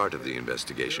from the start of the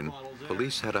investigation,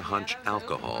 police had a hunch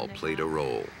alcohol played a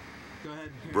role.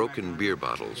 Broken beer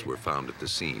bottles were found at the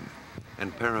scene,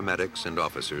 and paramedics and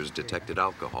officers detected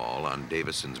alcohol on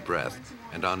Davison's breath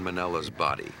and on Manella's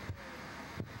body.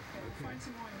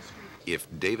 If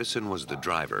Davison was the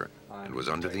driver and was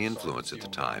under the influence at the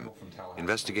time,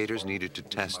 investigators needed to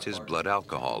test his blood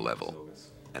alcohol level,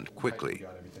 and quickly.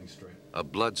 A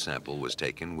blood sample was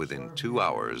taken within 2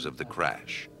 hours of the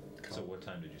crash. So what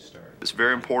time did you start? It's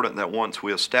very important that once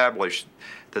we establish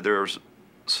that there's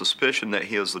suspicion that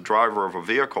he is the driver of a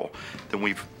vehicle, then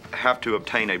we have to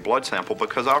obtain a blood sample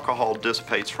because alcohol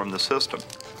dissipates from the system.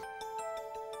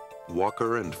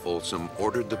 Walker and Folsom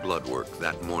ordered the blood work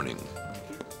that morning.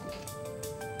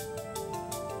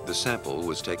 The sample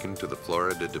was taken to the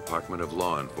Florida Department of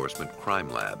Law Enforcement Crime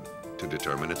Lab to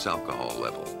determine its alcohol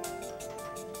level.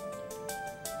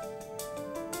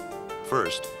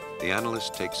 First, the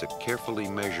analyst takes a carefully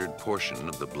measured portion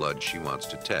of the blood she wants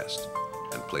to test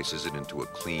and places it into a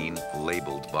clean,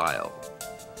 labeled vial.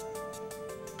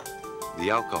 The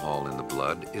alcohol in the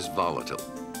blood is volatile.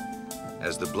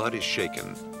 As the blood is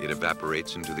shaken, it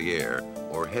evaporates into the air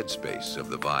or headspace of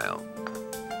the vial.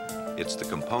 It's the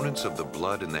components of the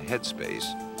blood in the headspace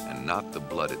and not the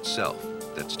blood itself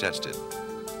that's tested.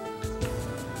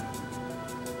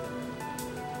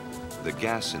 The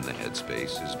gas in the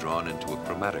headspace is drawn into a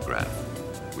chromatograph,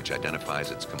 which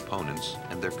identifies its components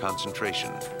and their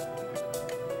concentration.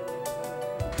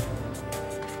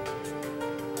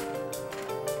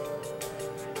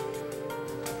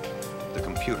 The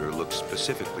computer looks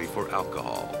specifically for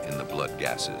alcohol in the blood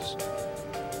gases.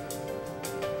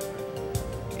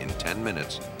 In 10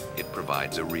 minutes, it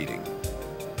provides a reading.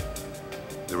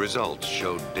 The results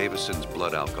showed Davison's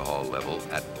blood alcohol level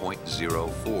at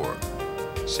 0.04,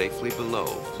 safely below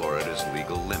Florida's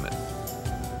legal limit.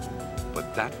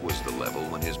 But that was the level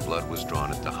when his blood was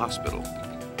drawn at the hospital,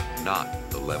 not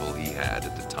the level he had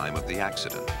at the time of the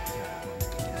accident.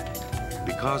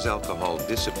 Because alcohol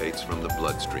dissipates from the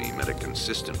bloodstream at a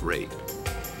consistent rate,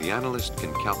 the analyst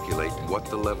can calculate what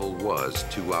the level was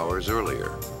 2 hours earlier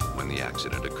when the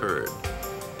accident occurred.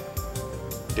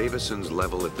 Davison's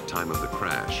level at the time of the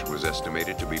crash was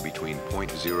estimated to be between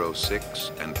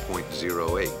 0.06 and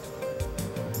 0.08.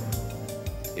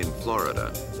 In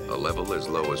Florida, a level as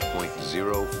low as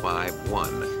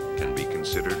 0.051 can be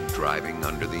considered driving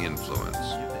under the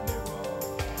influence.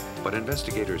 But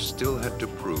investigators still had to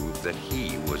prove that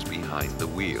he was behind the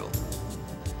wheel.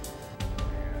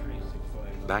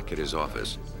 Back at his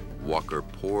office, Walker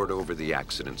pored over the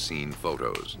accident scene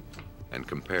photos and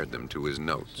compared them to his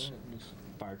notes.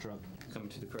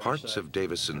 Parts of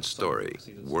Davison's story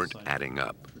weren't adding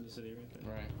up.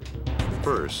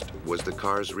 First was the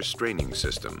car's restraining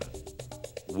system.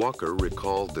 Walker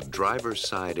recalled the driver's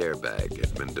side airbag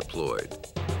had been deployed.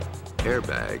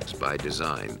 Airbags, by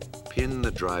design, pin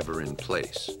the driver in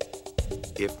place.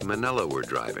 If Manella were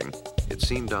driving, it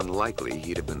seemed unlikely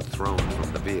he'd have been thrown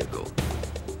from the vehicle.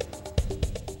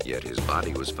 Yet his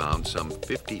body was found some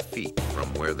 50 feet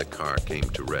from where the car came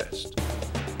to rest.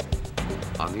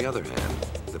 On the other hand,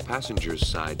 the passenger's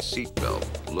side seatbelt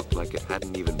looked like it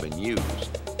hadn't even been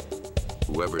used.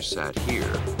 Whoever sat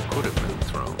here could have been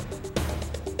thrown.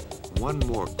 One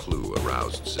more clue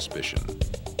aroused suspicion.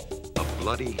 A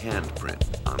bloody handprint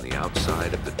on the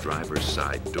outside of the driver's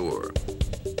side door.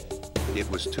 It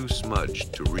was too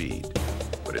smudged to read,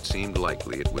 but it seemed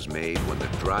likely it was made when the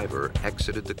driver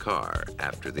exited the car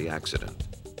after the accident.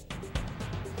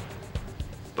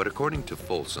 But according to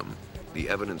Folsom, the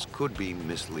evidence could be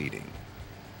misleading.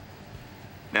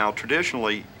 Now,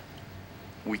 traditionally,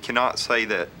 we cannot say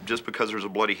that just because there's a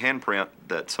bloody handprint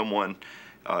that someone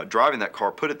driving that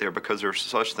car put it there, because there's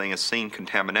such thing as scene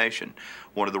contamination.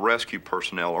 One of the rescue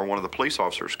personnel or one of the police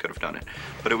officers could have done it.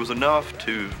 But it was enough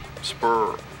to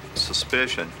spur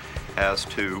suspicion as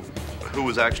to who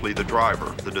was actually the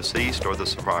driver, the deceased or the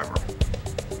survivor.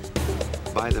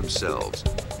 By themselves,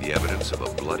 the evidence of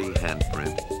a bloody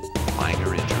handprint,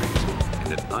 minor injuries,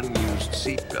 and an unused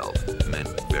seatbelt meant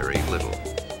very little.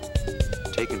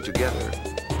 Taken together,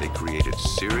 they created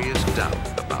serious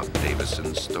doubt about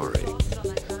Davison's story.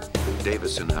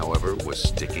 Davison, however, was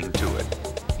sticking to it,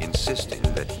 insisting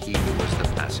that he was the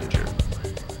passenger.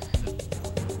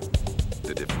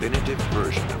 The definitive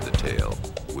version of the tale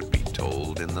would be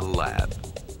told in the lab.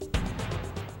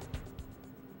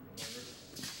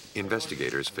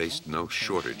 Investigators faced no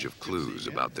shortage of clues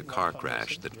about the car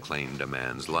crash that claimed a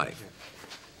man's life.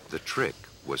 The trick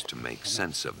was to make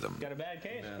sense of them.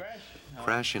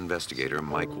 Crash investigator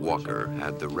Mike Walker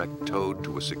had the wreck towed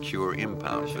to a secure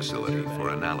impound facility for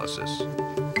analysis.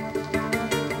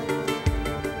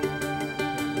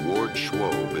 Ward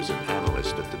Schwob is an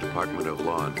analyst at the Department of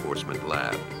Law Enforcement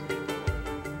lab.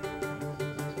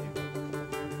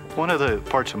 One of the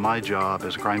parts of my job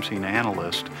as a crime scene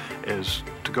analyst is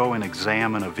to go and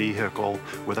examine a vehicle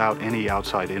without any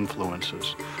outside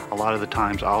influences. A lot of the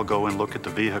times I'll go and look at the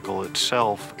vehicle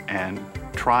itself and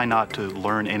try not to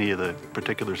learn any of the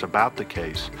particulars about the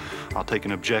case. I'll take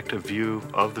an objective view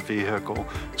of the vehicle,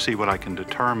 see what I can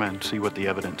determine, see what the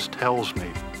evidence tells me.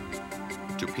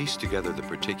 To piece together the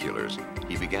particulars,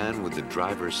 he began with the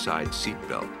driver's side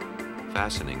seatbelt,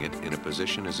 fastening it in a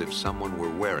position as if someone were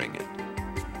wearing it.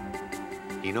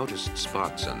 He noticed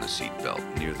spots on the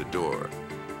seatbelt near the door.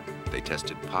 They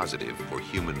tested positive for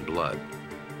human blood.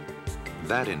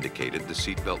 That indicated the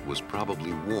seatbelt was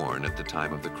probably worn at the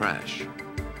time of the crash.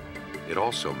 It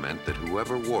also meant that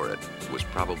whoever wore it was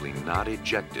probably not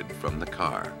ejected from the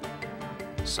car.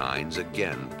 Signs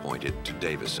again pointed to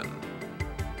Davison.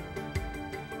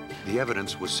 The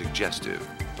evidence was suggestive,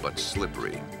 but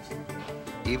slippery.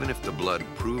 Even if the blood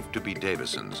proved to be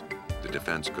Davison's, the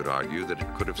defense could argue that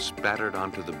it could have spattered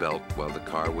onto the belt while the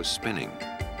car was spinning,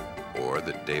 or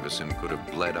that Davison could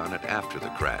have bled on it after the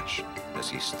crash as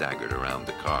he staggered around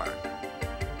the car.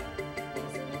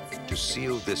 To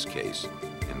seal this case,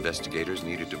 investigators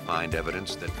needed to find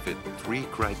evidence that fit 3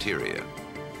 criteria.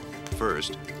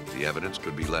 First, the evidence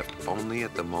could be left only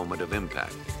at the moment of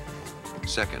impact.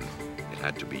 Second, it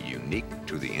had to be unique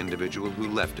to the individual who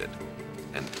left it.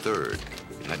 And third,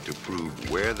 it had to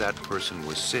prove where that person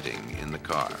was sitting in the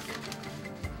car.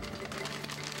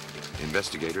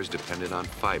 Investigators depended on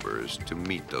fibers to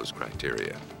meet those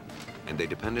criteria, and they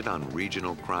depended on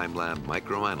Regional Crime Lab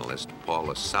microanalyst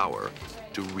Paula Sauer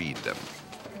to read them.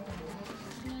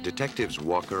 Detectives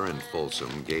Walker and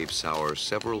Folsom gave Sauer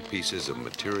several pieces of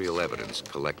material evidence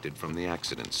collected from the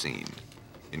accident scene,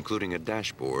 including a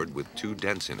dashboard with 2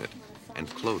 dents in it and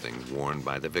clothing worn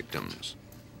by the victims.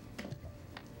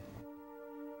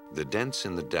 The dents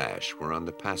in the dash were on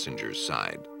the passenger's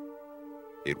side.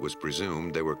 It was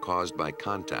presumed they were caused by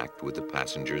contact with the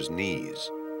passenger's knees.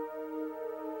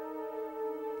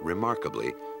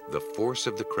 Remarkably, the force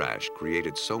of the crash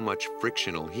created so much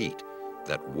frictional heat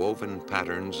that woven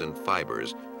patterns and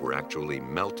fibers were actually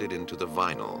melted into the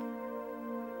vinyl.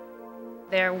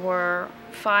 There were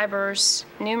fibers,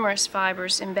 numerous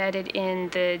fibers embedded in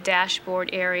the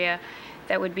dashboard area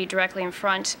that would be directly in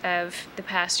front of the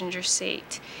passenger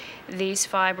seat. These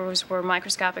fibers were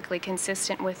microscopically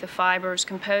consistent with the fibers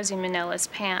composing Manella's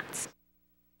pants.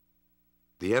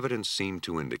 The evidence seemed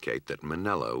to indicate that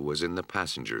Manella was in the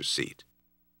passenger's seat.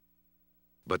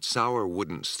 But Sauer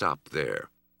wouldn't stop there.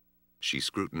 She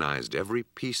scrutinized every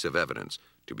piece of evidence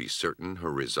to be certain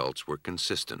her results were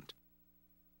consistent.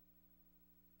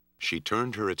 She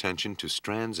turned her attention to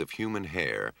strands of human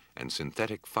hair and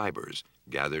synthetic fibers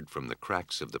gathered from the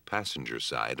cracks of the passenger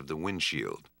side of the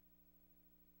windshield.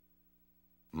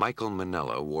 Michael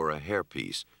Manella wore a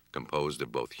hairpiece composed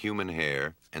of both human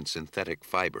hair and synthetic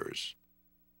fibers.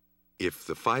 If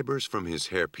the fibers from his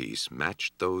hairpiece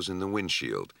matched those in the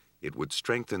windshield, it would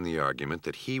strengthen the argument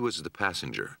that he was the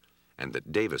passenger and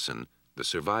that Davison, the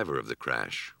survivor of the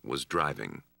crash, was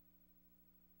driving.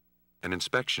 An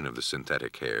inspection of the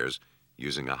synthetic hairs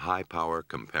using a high-power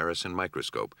comparison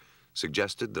microscope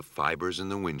suggested the fibers in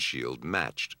the windshield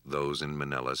matched those in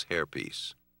Manella's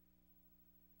hairpiece.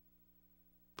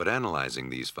 But analyzing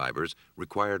these fibers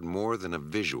required more than a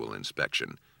visual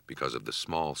inspection because of the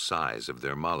small size of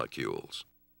their molecules.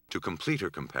 To complete her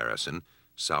comparison,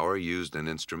 Sauer used an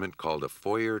instrument called a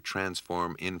Fourier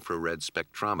Transform Infrared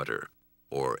Spectrometer,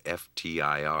 or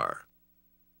FTIR.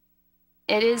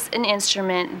 It is an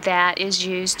instrument that is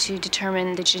used to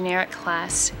determine the generic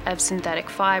class of synthetic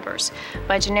fibers.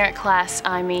 By generic class,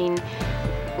 I mean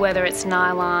whether it's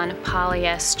nylon,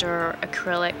 polyester,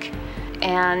 acrylic,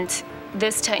 and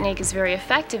this technique is very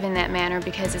effective in that manner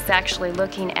because it's actually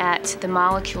looking at the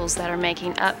molecules that are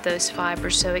making up those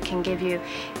fibers, so it can give you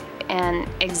an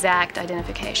exact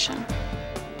identification.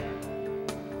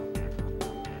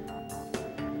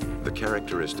 The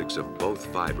characteristics of both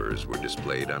fibers were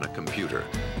displayed on a computer.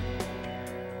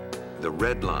 The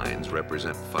red lines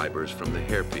represent fibers from the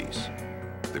hairpiece.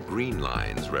 The green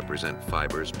lines represent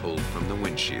fibers pulled from the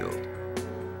windshield.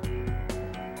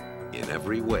 In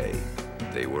every way,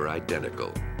 they were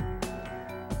identical.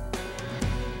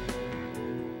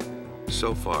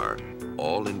 So far,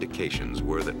 all indications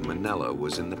were that Manella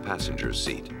was in the passenger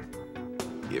seat.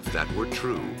 If that were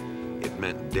true, it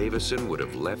meant Davison would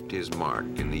have left his mark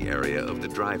in the area of the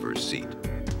driver's seat,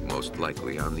 most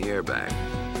likely on the airbag,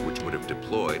 which would have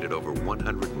deployed at over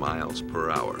 100 miles per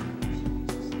hour.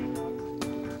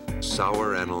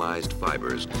 Sauer analyzed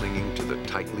fibers clinging to the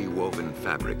tightly woven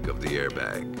fabric of the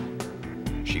airbag.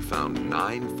 She found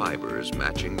 9 fibers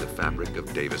matching the fabric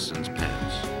of Davison's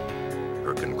pants.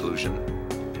 Her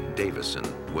conclusion: Davison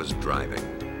was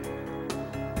driving.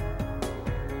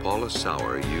 Paula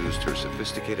Sauer used her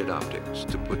sophisticated optics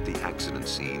to put the accident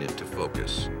scene into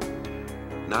focus.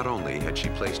 Not only had she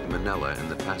placed Manella in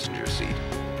the passenger seat,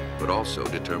 but also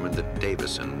determined that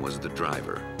Davison was the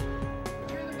driver.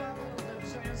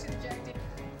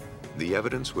 The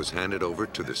evidence was handed over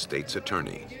to the state's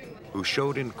attorney. who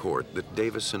showed in court that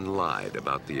Davison lied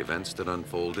about the events that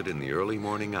unfolded in the early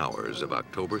morning hours of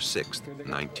October 6,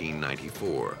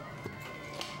 1994.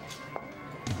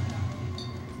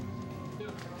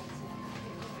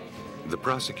 The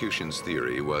prosecution's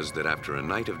theory was that after a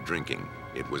night of drinking,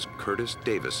 it was Curtis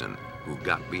Davison who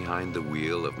got behind the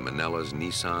wheel of Manella's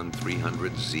Nissan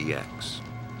 300ZX.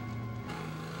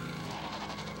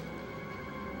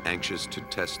 Anxious to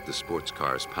test the sports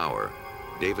car's power,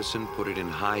 Davison put it in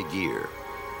high gear,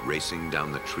 racing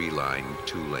down the tree-lined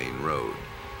two-lane road.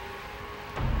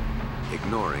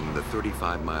 Ignoring the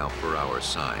 35-mile-per-hour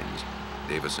signs,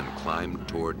 Davison climbed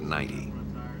toward 90.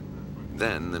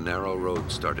 Then the narrow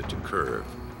road started to curve,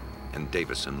 and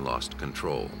Davison lost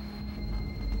control.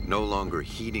 No longer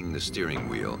heeding the steering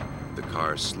wheel, the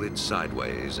car slid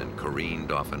sideways and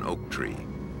careened off an oak tree.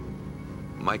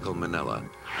 Michael Manella,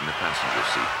 in the passenger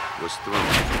seat, was thrown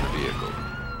from the vehicle.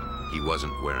 He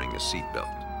wasn't wearing a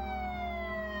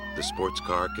seatbelt. The sports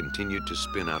car continued to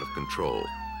spin out of control,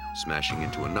 smashing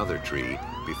into another tree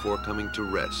before coming to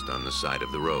rest on the side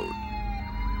of the road.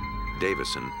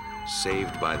 Davison,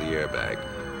 saved by the airbag,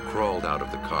 crawled out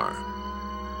of the car.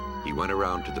 He went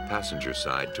around to the passenger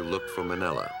side to look for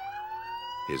Manella,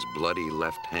 his bloody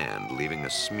left hand leaving a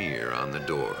smear on the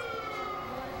door.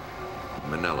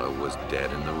 Manella was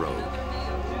dead in the road.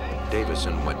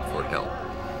 Davison went for help.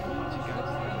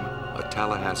 A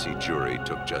Tallahassee jury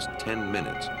took just 10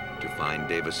 minutes to find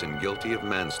Davison guilty of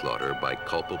manslaughter by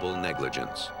culpable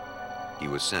negligence. He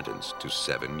was sentenced to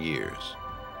 7 years.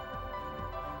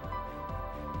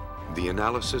 The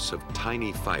analysis of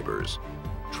tiny fibers,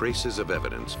 traces of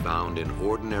evidence found in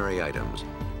ordinary items,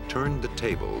 turned the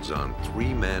tables on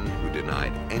 3 men who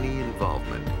denied any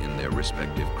involvement in their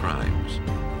respective crimes.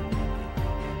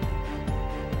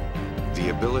 The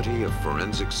ability of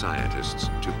forensic scientists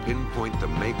to pinpoint the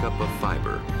makeup of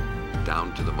fiber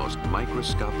down to the most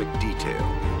microscopic detail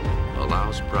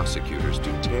allows prosecutors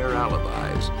to tear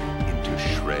alibis into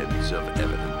shreds of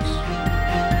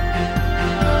evidence.